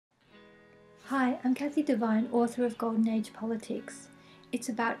Hi, I'm Kathy Devine, author of Golden Age Politics. It's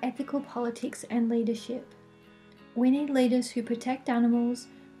about ethical politics and leadership. We need leaders who protect animals,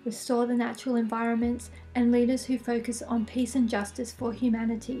 restore the natural environments, and leaders who focus on peace and justice for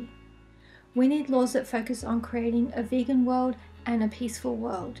humanity. We need laws that focus on creating a vegan world and a peaceful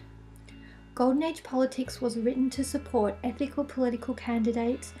world. Golden Age Politics was written to support ethical political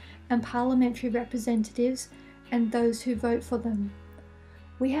candidates and parliamentary representatives and those who vote for them.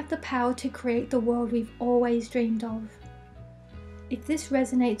 We have the power to create the world we've always dreamed of. If this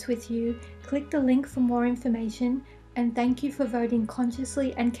resonates with you, click the link for more information, and thank you for voting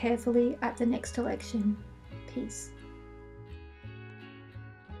consciously and carefully at the next election. Peace.